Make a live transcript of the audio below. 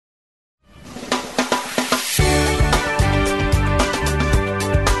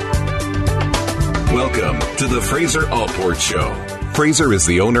Welcome to the Fraser Allport Show. Fraser is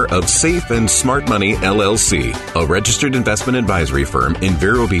the owner of Safe and Smart Money, LLC, a registered investment advisory firm in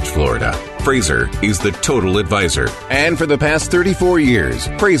Vero Beach, Florida. Fraser is the total advisor. And for the past 34 years,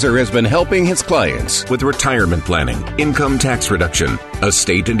 Fraser has been helping his clients with retirement planning, income tax reduction,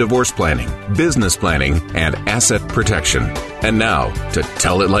 estate and divorce planning, business planning, and asset protection. And now, to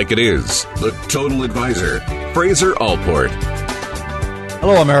tell it like it is, the total advisor, Fraser Allport.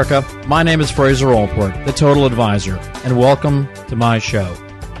 Hello, America. My name is Fraser Allport, the Total Advisor, and welcome to my show,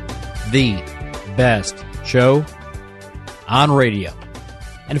 the best show on radio.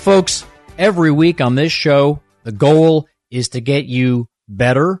 And folks, every week on this show, the goal is to get you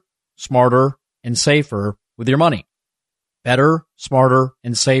better, smarter, and safer with your money. Better, smarter,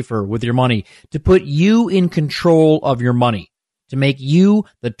 and safer with your money. To put you in control of your money. To make you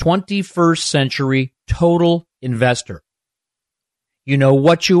the 21st century total investor. You know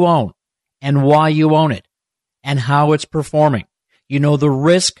what you own and why you own it and how it's performing. You know the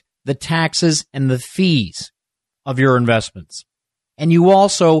risk, the taxes, and the fees of your investments. And you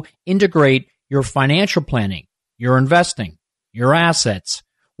also integrate your financial planning, your investing, your assets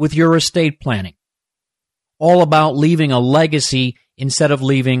with your estate planning. All about leaving a legacy instead of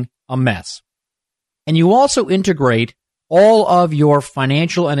leaving a mess. And you also integrate all of your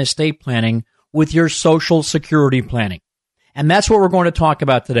financial and estate planning with your Social Security planning. And that's what we're going to talk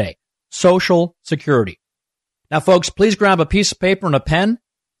about today, Social Security. Now, folks, please grab a piece of paper and a pen.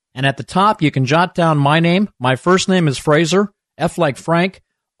 And at the top, you can jot down my name. My first name is Fraser, F like Frank,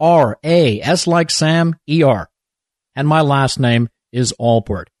 R, A, S like Sam, E-R. And my last name is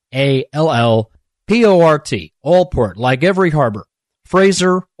Allport, A-L-L-P-O-R-T, Allport, like every harbor.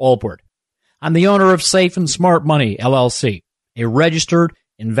 Fraser Allport. I'm the owner of Safe and Smart Money, LLC, a registered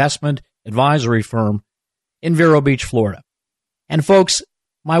investment advisory firm in Vero Beach, Florida. And folks,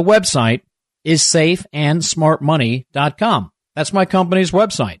 my website is safeandsmartmoney.com. That's my company's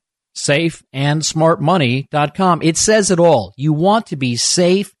website, safeandsmartmoney.com. It says it all. You want to be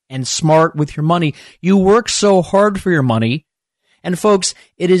safe and smart with your money. You work so hard for your money. And folks,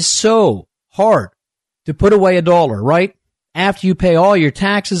 it is so hard to put away $1, right? After you pay all your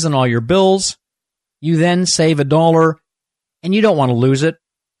taxes and all your bills, you then save $1 and you don't want to lose it.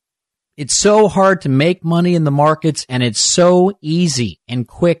 It's so hard to make money in the markets, and it's so easy and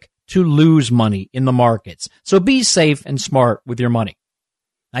quick to lose money in the markets. So be safe and smart with your money.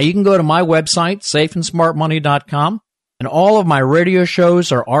 Now, you can go to my website, safeandsmartmoney.com, and all of my radio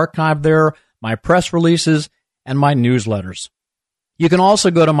shows are archived there, my press releases, and my newsletters. You can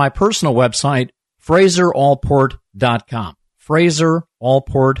also go to my personal website, FraserAllport.com,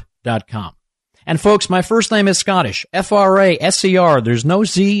 FraserAllport.com. And folks, my first name is Scottish, F-R-A-S-E-R. There's no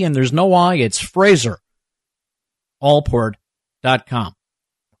Z and there's no I. It's Fraser. Allport.com.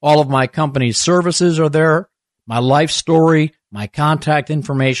 All of my company's services are there, my life story, my contact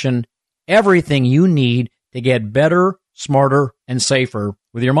information, everything you need to get better, smarter, and safer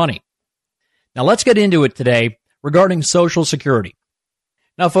with your money. Now let's get into it today regarding Social Security.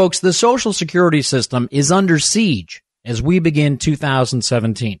 Now folks, the Social Security system is under siege as we begin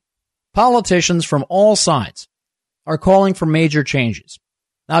 2017. Politicians from all sides are calling for major changes.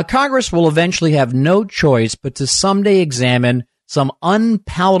 Now, Congress will eventually have no choice but to someday examine some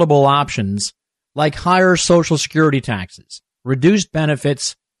unpalatable options like higher Social Security taxes, reduced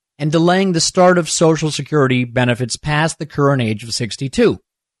benefits, and delaying the start of Social Security benefits past the current age of 62.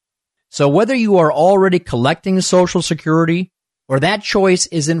 So whether you are already collecting Social Security or that choice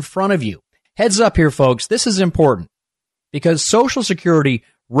is in front of you, heads up here, folks, this is important because Social Security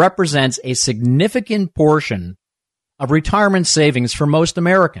represents a significant portion of retirement savings for most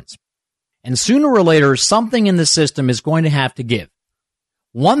Americans. And sooner or later, something in the system is going to have to give.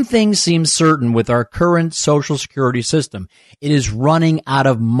 One thing seems certain with our current Social Security system. It is running out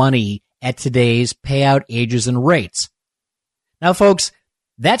of money at today's payout ages and rates. Now, folks,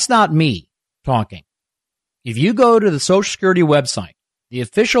 that's not me talking. If you go to the Social Security website, the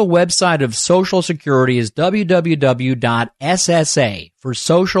official website of Social Security is www.ssa for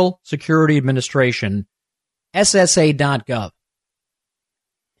Social Security Administration, ssa.gov.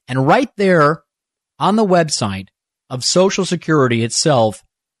 And right there on the website of Social Security itself,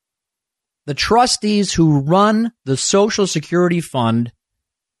 the trustees who run the Social Security Fund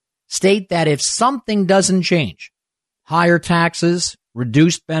state that if something doesn't change, higher taxes,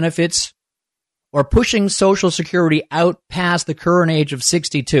 reduced benefits, or pushing Social Security out past the current age of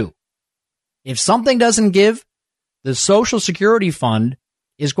 62. If something doesn't give, the Social Security Fund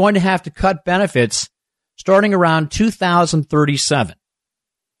is going to have to cut benefits starting around 2037.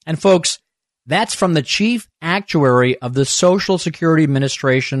 And folks, that's from the chief actuary of the Social Security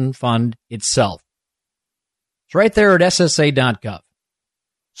Administration Fund itself. It's right there at SSA.gov.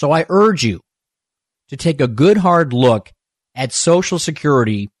 So I urge you to take a good hard look at Social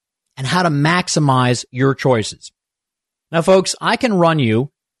Security and how to maximize your choices. Now, folks, I can run you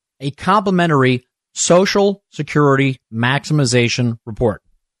a complimentary Social Security maximization report.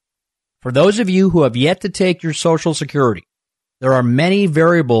 For those of you who have yet to take your Social Security, there are many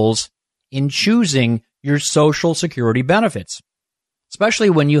variables in choosing your Social Security benefits, especially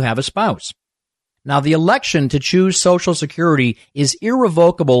when you have a spouse. Now, the election to choose Social Security is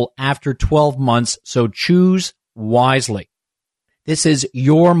irrevocable after 12 months, so choose wisely. This is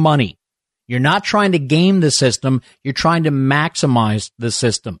your money. You're not trying to game the system. You're trying to maximize the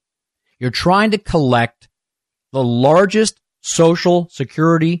system. You're trying to collect the largest Social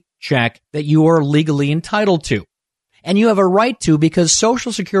Security check that you are legally entitled to. And you have a right to, because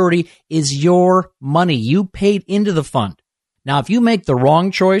Social Security is your money. You paid into the fund. Now, if you make the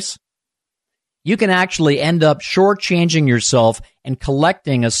wrong choice, you can actually end up shortchanging yourself and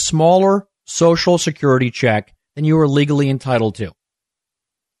collecting a smaller Social Security check than you are legally entitled to.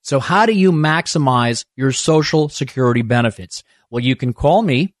 So how do you maximize your Social Security benefits? Well, you can call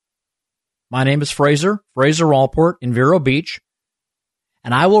me. My name is Fraser Allport in Vero Beach,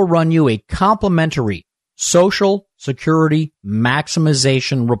 and I will run you a complimentary Social Security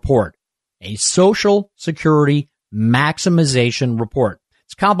maximization report. A Social Security maximization report.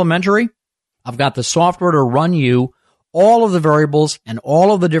 It's complimentary. I've got the software to run you all of the variables and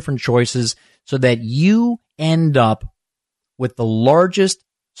all of the different choices so that you end up with the largest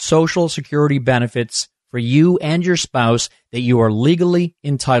Social Security benefits for you and your spouse that you are legally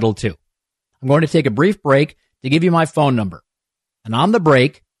entitled to. I'm going to take a brief break to give you my phone number. And on the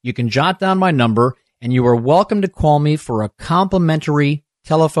break, you can jot down my number, and you are welcome to call me for a complimentary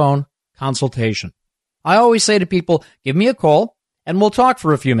telephone consultation. I always say to people, give me a call, and we'll talk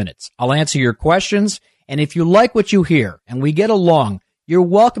for a few minutes. I'll answer your questions, and if you like what you hear and we get along, you're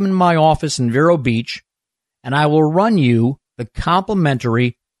welcome in my office in Vero Beach, and I will run you the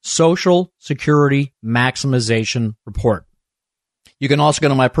complimentary Social Security maximization report. You can also go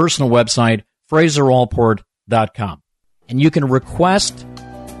to my personal website, FraserAllport.com, and you can request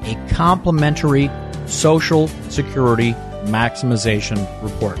a complimentary Social Security maximization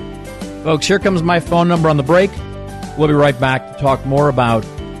report. Folks, here comes my phone number on the break. We'll be right back to talk more about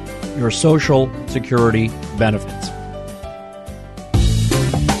your Social Security benefits.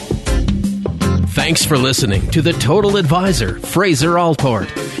 Thanks for listening to The Total Advisor, Fraser Allport.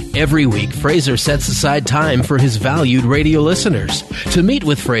 Every week, Fraser sets aside time for his valued radio listeners. To meet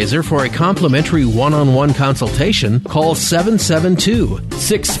with Fraser for a complimentary one-on-one consultation, call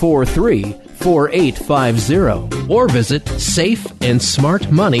 772-643-4850 or visit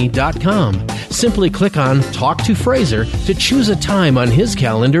safeandsmartmoney.com. Simply click on Talk to Fraser to choose a time on his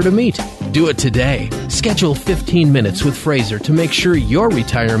calendar to meet. Do it today. Schedule 15 minutes with Fraser to make sure your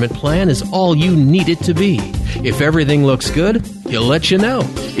retirement plan is all you need it to be. If everything looks good, he'll let you know.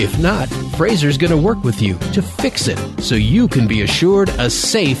 If not, Fraser's going to work with you to fix it so you can be assured a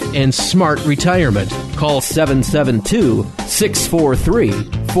safe and smart retirement. Call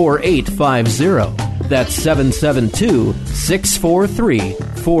 772-643-4850. That's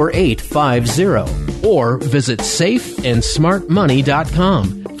 772-643-4850. Or visit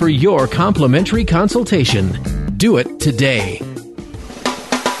safeandsmartmoney.com for your complimentary consultation. Do it today.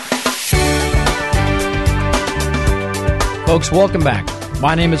 Folks, welcome back.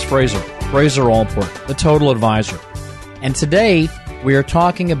 My name is Fraser Allport, the Total Advisor. And today we are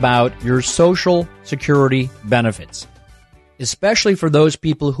talking about your Social Security benefits, especially for those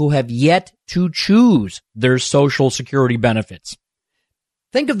people who have yet to choose their Social Security benefits.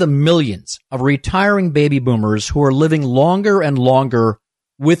 Think of the millions of retiring baby boomers who are living longer and longer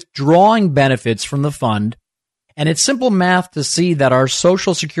withdrawing benefits from the fund, and it's simple math to see that our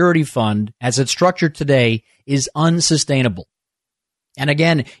Social Security fund, as it's structured today, is unsustainable. And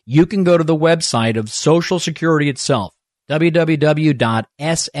again, you can go to the website of Social Security itself, www.ssa.gov,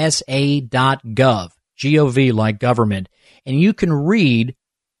 G-O-V like government, and you can read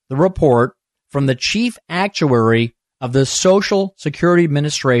the report from the Chief Actuary of the Social Security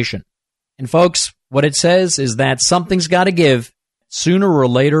Administration. And folks, what it says is that something's got to give. Sooner or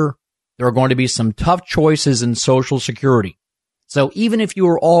later, there are going to be some tough choices in Social Security. So even if you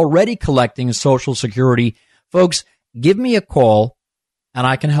are already collecting Social Security, folks, give me a call and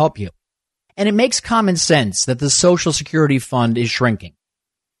I can help you. And it makes common sense that the Social Security fund is shrinking.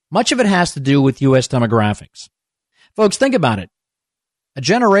 Much of it has to do with U.S. demographics. Folks, think about it. A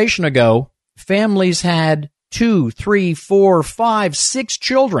generation ago, families had 2, 3, 4, 5, 6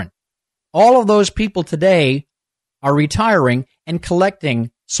 children. All of those people today are retiring and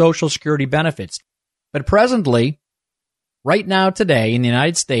collecting Social Security benefits. But presently, right now today in the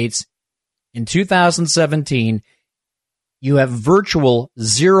United States, in 2017, you have virtual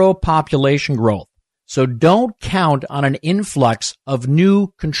zero population growth. So don't count on an influx of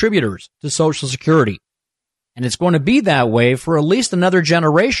new contributors to Social Security. And it's going to be that way for at least another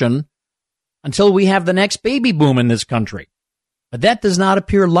generation until we have the next baby boom in this country. But that does not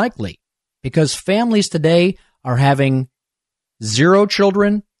appear likely because families today are having 0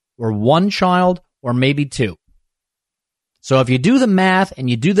 children or 1 child or maybe 2. So if you do the math and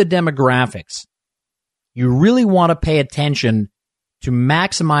you do the demographics, you really want to pay attention to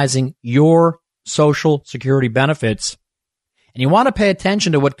maximizing your Social Security benefits. And you want to pay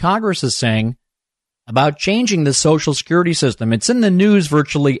attention to what Congress is saying about changing the Social Security system. It's in the news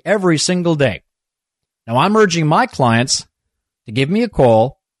virtually every single day. Now, I'm urging my clients to give me a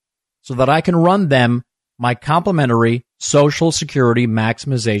call so that I can run them my complimentary Social Security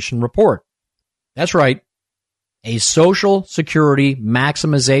maximization report. That's right, a Social Security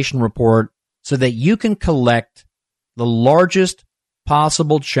maximization report so that you can collect the largest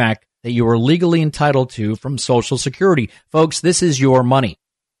possible check that you are legally entitled to from Social Security. Folks, this is your money.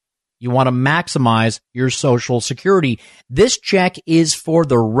 You want to maximize your Social Security. This check is for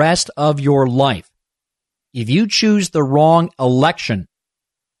the rest of your life. If you choose the wrong election,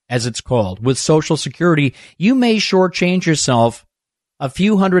 as it's called, with Social Security, you may shortchange yourself a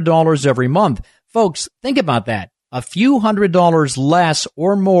few $100s every month. Folks, think about that. A few $100s less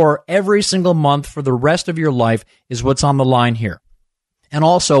or more every single month for the rest of your life is what's on the line here. And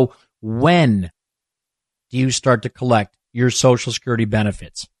also, when do you start to collect your Social Security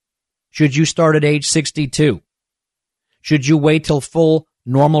benefits? Should you start at age 62? Should you wait till full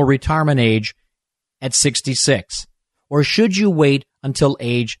normal retirement age at 66? Or should you wait until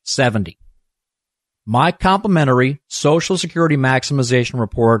age 70? My complimentary Social Security maximization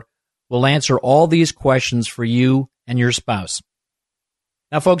report will answer all these questions for you and your spouse.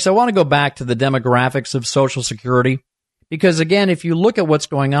 Now, folks, I want to go back to the demographics of Social Security because, again, if you look at what's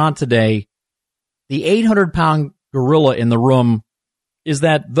going on today, the 800-pound gorilla in the room is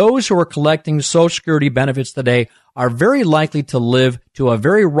that those who are collecting Social Security benefits today are very likely to live to a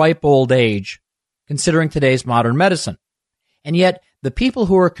very ripe old age, considering today's modern medicine. And yet, the people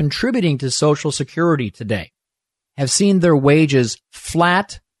who are contributing to Social Security today have seen their wages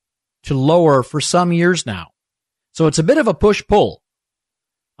flat to lower for some years now. So it's a bit of a push-pull.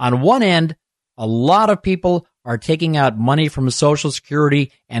 On one end, a lot of people are taking out money from Social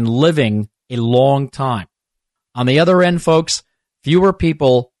Security and living a long time. On the other end, folks, fewer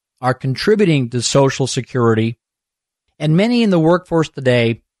people are contributing to Social Security, and many in the workforce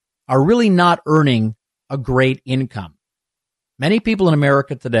today are really not earning a great income. Many people in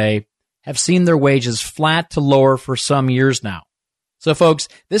America today have seen their wages flat to lower for some years now. So, folks,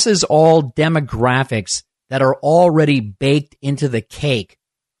 this is all demographics that are already baked into the cake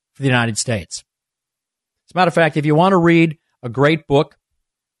for the United States. As a matter of fact, if you want to read a great book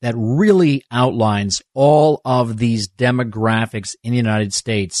that really outlines all of these demographics in the United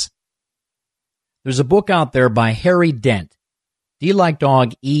States, there's a book out there by Harry Dent. D like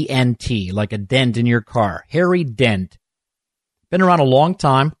dog, E-N-T, like a dent in your car. Harry Dent. Been around a long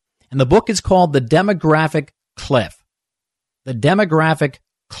time, and the book is called The Demographic Cliff. The Demographic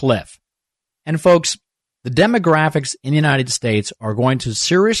Cliff. And folks, the demographics in the United States are going to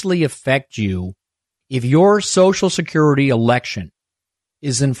seriously affect you if your Social Security election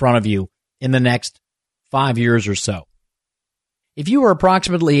is in front of you in the next 5 years or so. If you are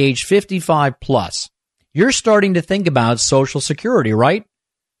approximately age 55 plus, you're starting to think about Social Security, right?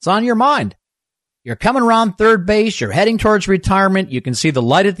 It's on your mind. You're coming around third base, you're heading towards retirement, you can see the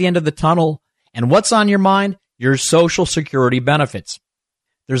light at the end of the tunnel, and what's on your mind? Your Social Security benefits.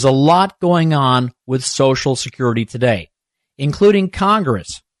 There's a lot going on with Social Security today, including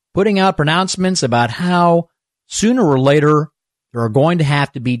Congress putting out pronouncements about how sooner or later there are going to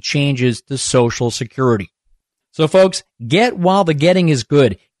have to be changes to Social Security. So, folks, get while the getting is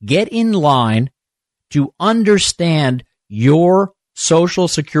good. Get in line to understand your Social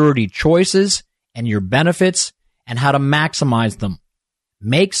Security choices and your benefits and how to maximize them.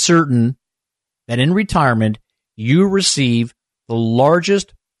 Make certain that in retirement you receive the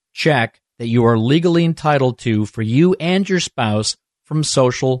largest check that you are legally entitled to for you and your spouse from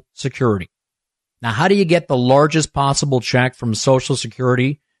Social Security. Now, how do you get the largest possible check from Social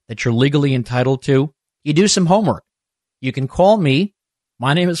Security that you're legally entitled to? You do some homework. You can call me.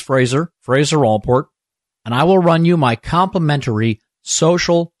 My name is Fraser Allport, and I will run you my complimentary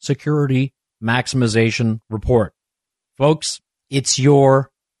Social Security maximization report. Folks, it's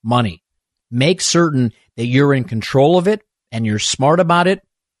your money. Make certain that you're in control of it and you're smart about it,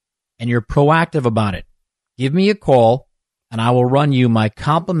 and you're proactive about it, give me a call and I will run you my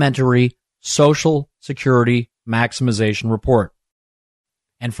complimentary Social Security Maximization Report.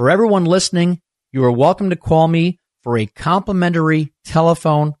 And for everyone listening, you are welcome to call me for a complimentary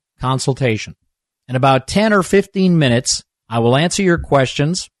telephone consultation. In about 10 or 15 minutes, I will answer your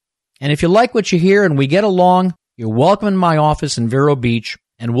questions. And if you like what you hear and we get along, you're welcome in my office in Vero Beach,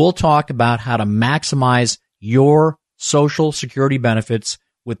 and we'll talk about how to maximize your Social Security benefits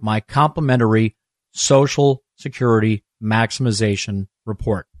with my complimentary Social Security Maximization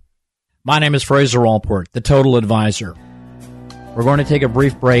Report. My name is Fraser Allport, the Total Advisor. We're going to take a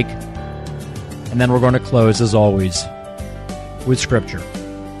brief break, and then we're going to close, as always, with Scripture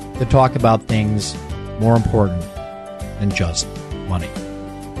to talk about things more important than just money.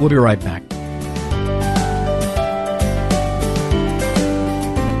 We'll be right back.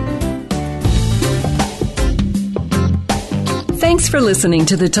 Thanks for listening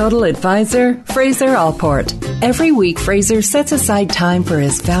to The Total Advisor, Fraser Allport. Every week, Fraser sets aside time for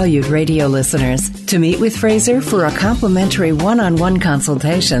his valued radio listeners. To meet with Fraser for a complimentary one-on-one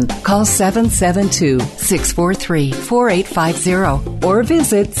consultation, call 772-643-4850 or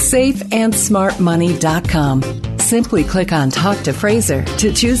visit safeandsmartmoney.com. Simply click on Talk to Fraser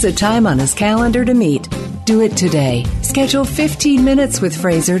to choose a time on his calendar to meet. Do it today. Schedule 15 minutes with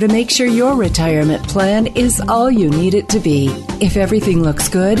Fraser to make sure your retirement plan is all you need it to be. If everything looks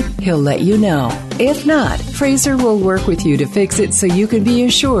good, he'll let you know. If not, Fraser will work with you to fix it so you can be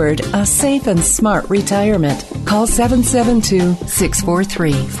assured a safe and smart retirement. Call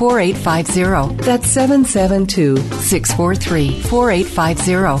 772-643-4850. That's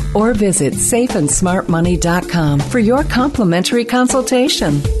 772-643-4850. Or visit safeandsmartmoney.com for your complimentary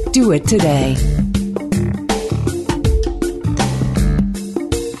consultation. Do it today.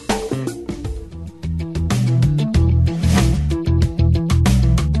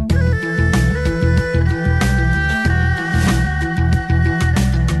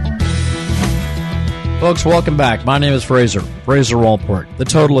 Folks, welcome back. My name is Fraser Allport, the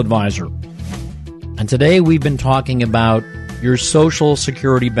Total Advisor. And today we've been talking about your Social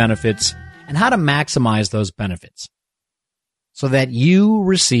Security benefits and how to maximize those benefits so that you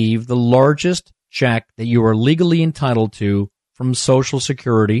receive the largest check that you are legally entitled to from Social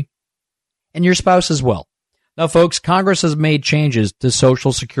Security and your spouse as well. Now, folks, Congress has made changes to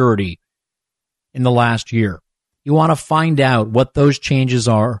Social Security in the last year. You want to find out what those changes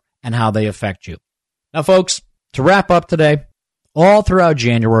are and how they affect you. Now, folks, to wrap up today, all throughout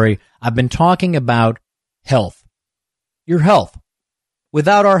January, I've been talking about health. Your health.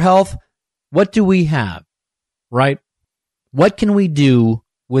 Without our health, what do we have, right? What can we do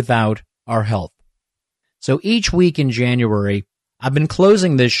without our health? So each week in January, I've been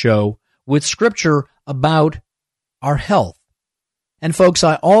closing this show with Scripture about our health. And folks,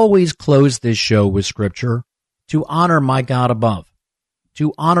 I always close this show with Scripture to honor my God above,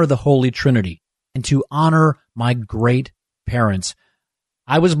 to honor the Holy Trinity, and to honor my great parents.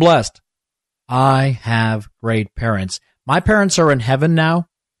 I was blessed. I have great parents. My parents are in heaven now,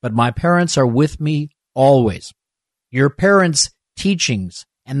 but my parents are with me always. Your parents' teachings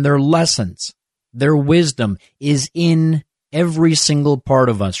and their lessons, their wisdom is in every single part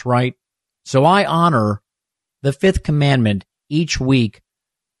of us, right? So I honor the fifth commandment each week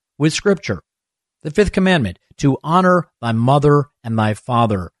with Scripture. The fifth commandment, to honor thy mother and thy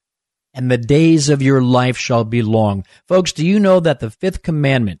father, and the days of your life shall be long. Folks, do you know that the fifth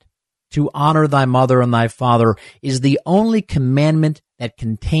commandment, to honor thy mother and thy father, is the only commandment that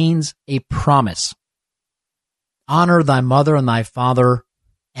contains a promise? Honor thy mother and thy father,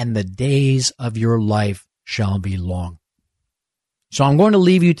 and the days of your life shall be long. So I'm going to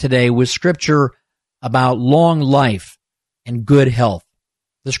leave you today with Scripture about long life and good health.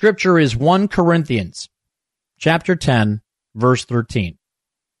 The Scripture is 1 Corinthians chapter 10, verse 13.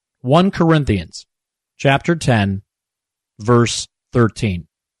 1 Corinthians chapter 10, verse 13.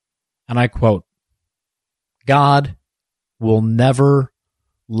 And I quote, God will never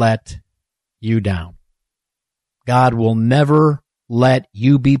let you down. God will never let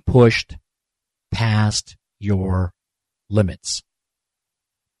you be pushed past your limits.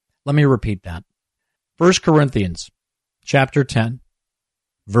 Let me repeat that. 1 Corinthians chapter 10,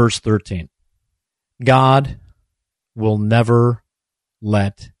 verse 13. God will never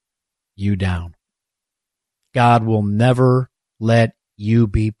let you down. God will never let you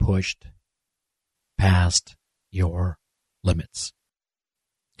be pushed past your limits.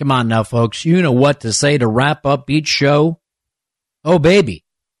 Come on now, folks. You know what to say to wrap up each show. Oh, baby.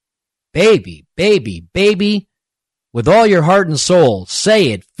 Baby, baby, baby. With all your heart and soul,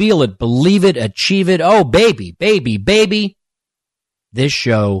 say it, feel it, believe it, achieve it. Oh, baby, baby, baby. This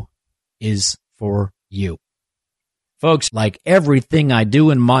show is for you. Folks, like everything I do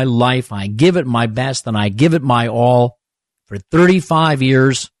in my life, I give it my best and I give it my all. For 35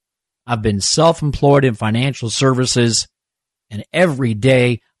 years, I've been self-employed in financial services, and every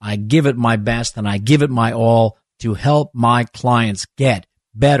day I give it my best and I give it my all to help my clients get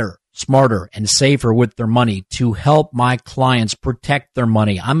better, smarter, and safer with their money, to help my clients protect their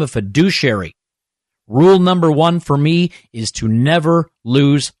money. I'm a fiduciary. Rule number 1 for me is to never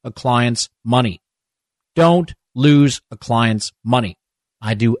lose a client's money. Don't lose a client's money.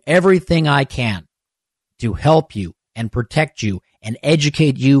 I do everything I can to help you and protect you and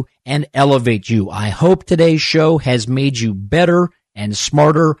educate you and elevate you. I hope today's show has made you better and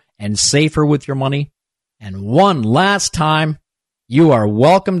smarter and safer with your money. And one last time, you are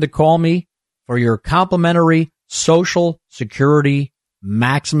welcome to call me for your complimentary Social Security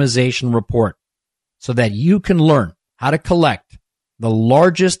Maximization Report so that you can learn how to collect the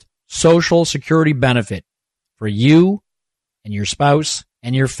largest Social Security benefit for you and your spouse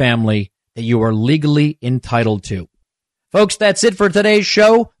and your family that you are legally entitled to. Folks, that's it for today's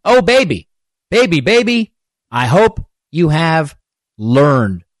show. Oh, baby, I hope you have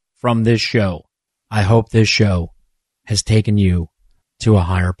learned from this show. I hope this show has taken you to a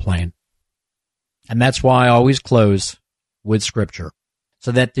higher plane. And that's why I always close with scripture,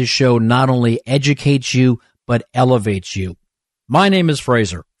 so that this show not only educates you, but elevates you. My name is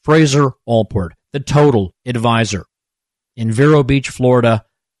Fraser Allport, the Total Advisor. In Vero Beach, Florida,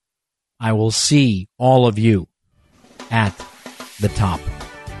 I will see all of you at the top.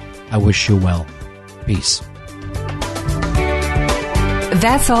 I wish you well. Peace.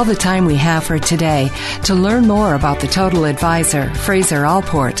 That's all the time we have for today. To learn more about the Total Advisor, Fraser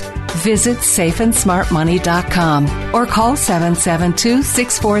Allport, visit safeandsmartmoney.com or call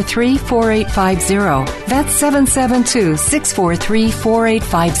 772-643-4850. That's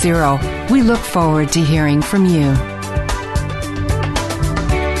 772-643-4850. We look forward to hearing from you.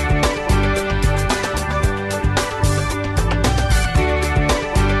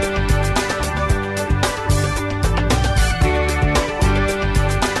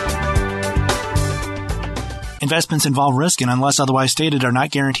 Investments involve risk and, unless otherwise stated, are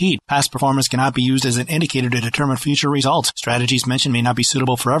not guaranteed. Past performance cannot be used as an indicator to determine future results. Strategies mentioned may not be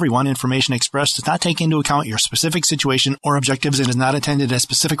suitable for everyone. Information expressed does not take into account your specific situation or objectives and is not intended as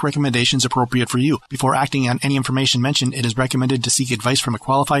specific recommendations appropriate for you. Before acting on any information mentioned, it is recommended to seek advice from a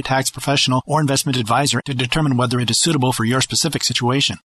qualified tax professional or investment advisor to determine whether it is suitable for your specific situation.